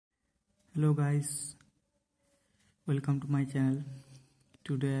Hello guys, welcome to my channel.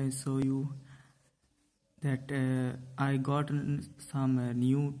 Today I show you that I got some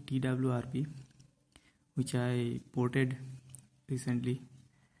new TWRP which I ported recently,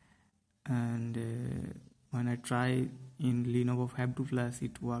 and when I try in Lenovo phab2+,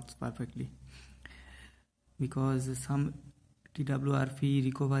 it works perfectly, because some TWRP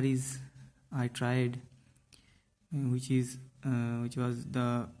recoveries I tried, which was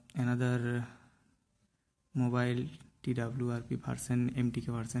the another mobile TWRP version, MTK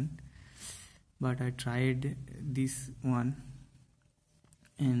version, but I tried this one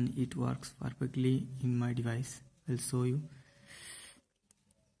and it works perfectly in my device. I'll show you.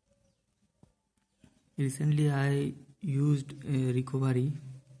 Recently I used a recovery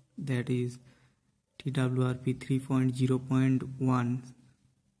that is TWRP 3.0.1,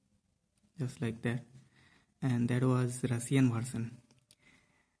 just like that, and that was Russian version.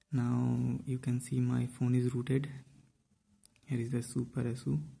 Now you can see my phone is rooted. Here is the Super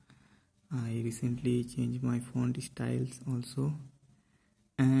SU. I recently changed my font styles also,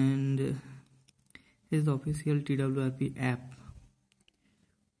 and here is the official TWRP app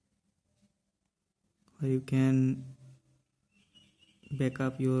where you can back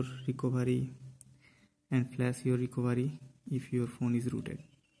up your recovery and flash your recovery if your phone is rooted.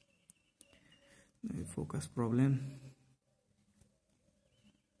 Focus problem.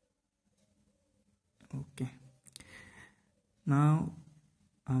 Okay, now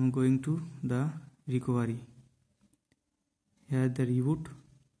I'm going to the recovery. Here the reboot,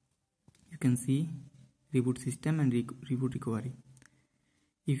 you can see reboot system and reboot recovery.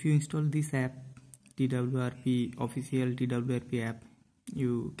 If you install this app, TWRP official TWRP app,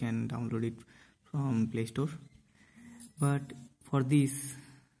 you can download it from Play Store, but for this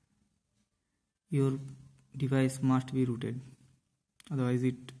your device must be rooted, otherwise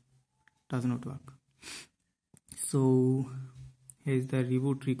it does not work. So here is the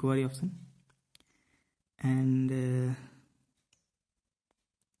reboot recovery option, and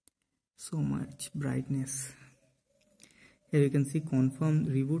so much brightness. Here you can see confirm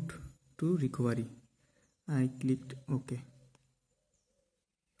reboot to recovery. I clicked OK.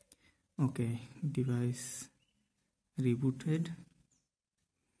 Device rebooted,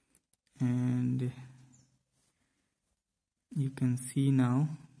 and you can see now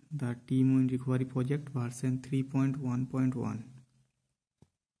the TWRP recovery project version 3.1.1.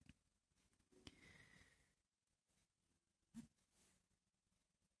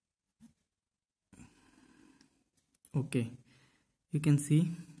 Okay, you can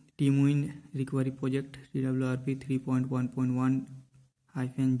see TWRP recovery project TWRP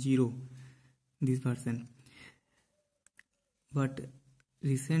 3.1.1-0, this version. But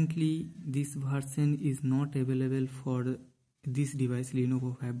recently this version is not available for this device,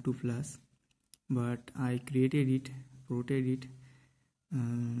 Lenovo phab2+, but I created it, ported it,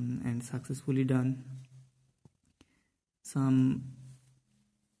 and successfully done.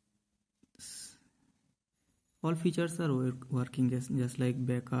 All features are working, just like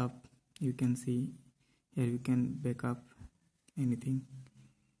backup. You can see here, you can backup anything,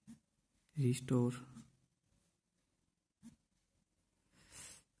 restore.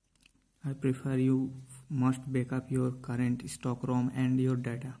 I prefer you must backup your current stock ROM and your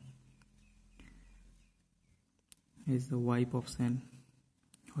data. Here is the wipe option,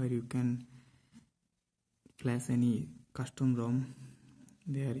 where you can flash any custom ROM.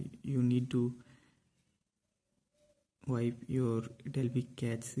 There you need to wipe your Delphi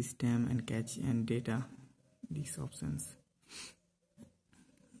cache system and cache and data, these options.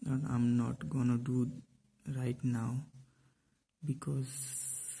 And I'm not gonna do right now because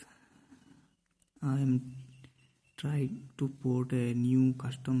I am trying to port a new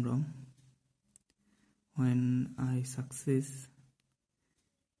custom ROM. When I success,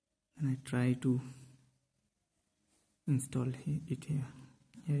 and I try to install it here.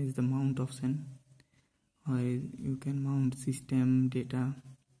 Here is the mount option, where you can mount system data,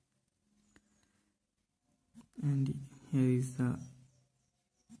 and here is the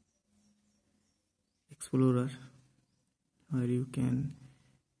Explorer, where you can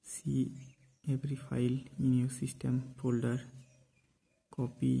see every file in your system folder,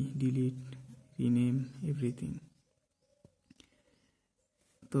 copy, delete, rename, everything.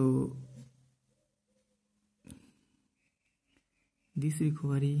 So this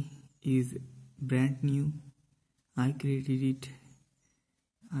recovery is brand new. I created it.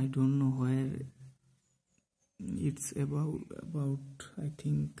 I don't know where it's about. I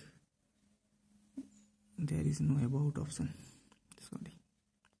think there is no about option. Sorry.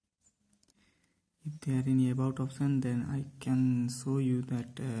 If there any about option, then I can show you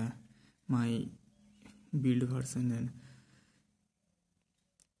that my build version, and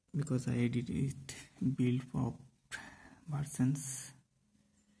because I edited build of versions.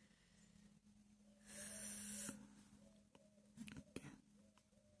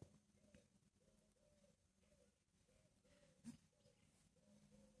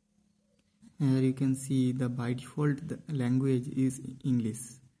 Here you can see the by default the language is English,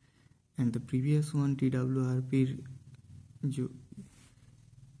 and the previous one TWRP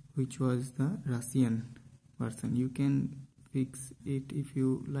which was the Russian version. You can fix it if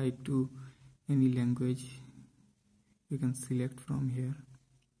you like to any language, you can select from here,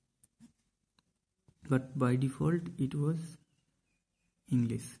 but by default it was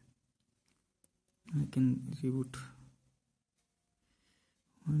English. I can reboot.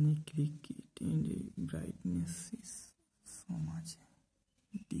 When I click it and the brightness is so much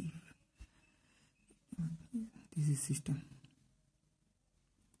deep. This is system.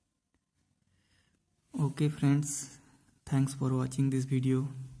 Okay friends, thanks for watching this video.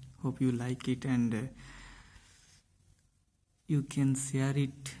 Hope you like it, and you can share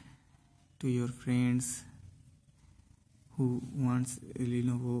it to your friends who wants a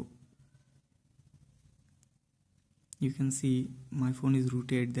Lenovo. You can see my phone is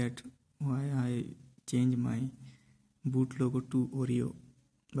rooted, that why I change my boot logo to Oreo,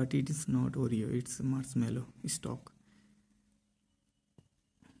 but it is not Oreo, it's Marshmallow stock.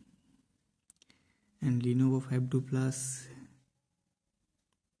 And Lenovo phab 2+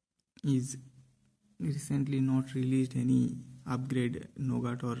 is recently not released any upgrade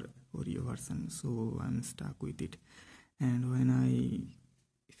Nougat or Oreo version, so I'm stuck with it. And when I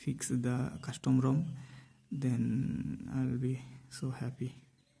fix the custom ROM, then I'll be so happy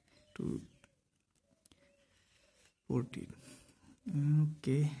to port it.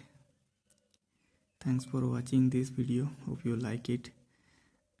 Okay, thanks for watching this video. Hope you like it,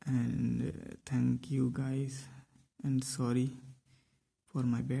 and thank you guys, and sorry for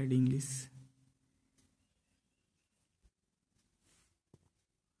my bad English.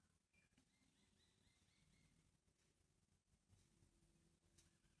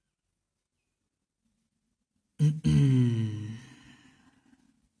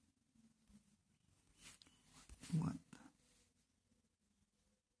 What?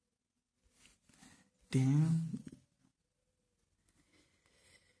 Damn.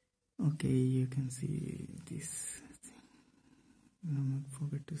 Okay, you can see this thing. I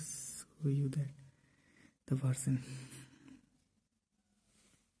forgot to show you that the version.